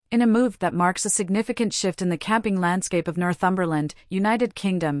In a move that marks a significant shift in the camping landscape of Northumberland, United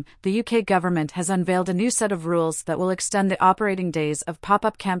Kingdom, the UK government has unveiled a new set of rules that will extend the operating days of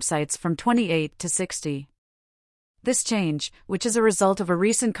pop-up campsites from 28 to 60. This change, which is a result of a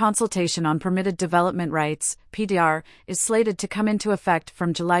recent consultation on permitted development rights, PDR, is slated to come into effect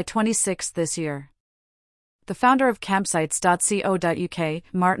from July 26 this year. The founder of campsites.co.uk,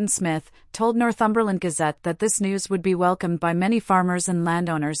 Martin Smith, told Northumberland Gazette that this news would be welcomed by many farmers and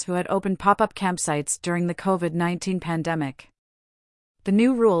landowners who had opened pop-up campsites during the COVID-19 pandemic. The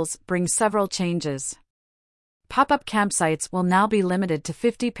new rules bring several changes. Pop-up campsites will now be limited to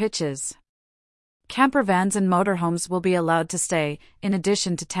 50 pitches. Camper vans and motorhomes will be allowed to stay, in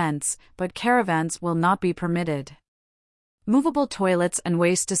addition to tents, but caravans will not be permitted. Movable toilets and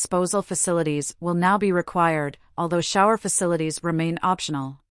waste disposal facilities will now be required, although shower facilities remain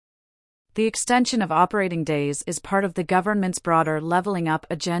optional. The extension of operating days is part of the government's broader levelling up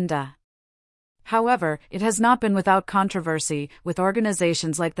agenda. However, it has not been without controversy, with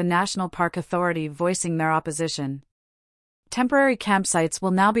organizations like the National Park Authority voicing their opposition. Temporary campsites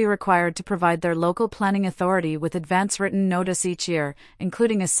will now be required to provide their local planning authority with advance written notice each year,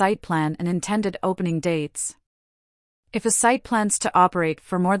 including a site plan and intended opening dates. If a site plans to operate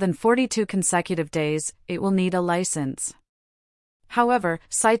for more than 42 consecutive days, it will need a license. However,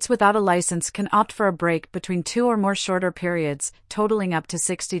 sites without a license can opt for a break between 2 or more shorter periods, totaling up to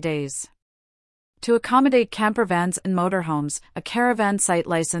 60 days. To accommodate campervans and motorhomes, a caravan site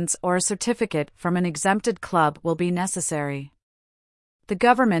license or a certificate from an exempted club will be necessary. The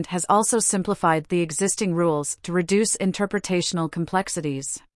government has also simplified the existing rules to reduce interpretational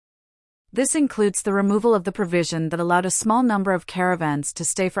complexities. This includes the removal of the provision that allowed a small number of caravans to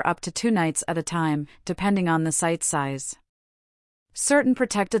stay for up to 2 nights at a time, depending on the site size. Certain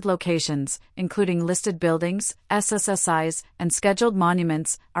protected locations, including listed buildings, SSSIs, and scheduled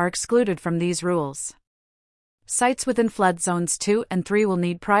monuments, are excluded from these rules. Sites within flood zones 2 and 3 will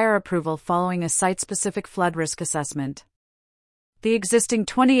need prior approval following a site-specific flood risk assessment. The existing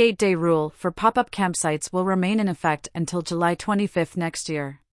 28-day rule for pop-up campsites will remain in effect until July 25 next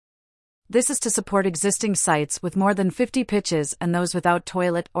year. This is to support existing sites with more than 50 pitches and those without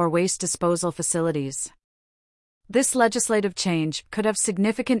toilet or waste disposal facilities. This legislative change could have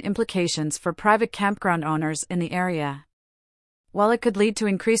significant implications for private campground owners in the area. While it could lead to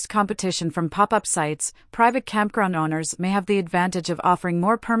increased competition from pop-up sites, private campground owners may have the advantage of offering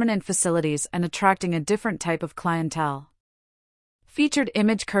more permanent facilities and attracting a different type of clientele. Featured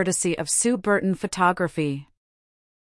image courtesy of Sue Burton Photography.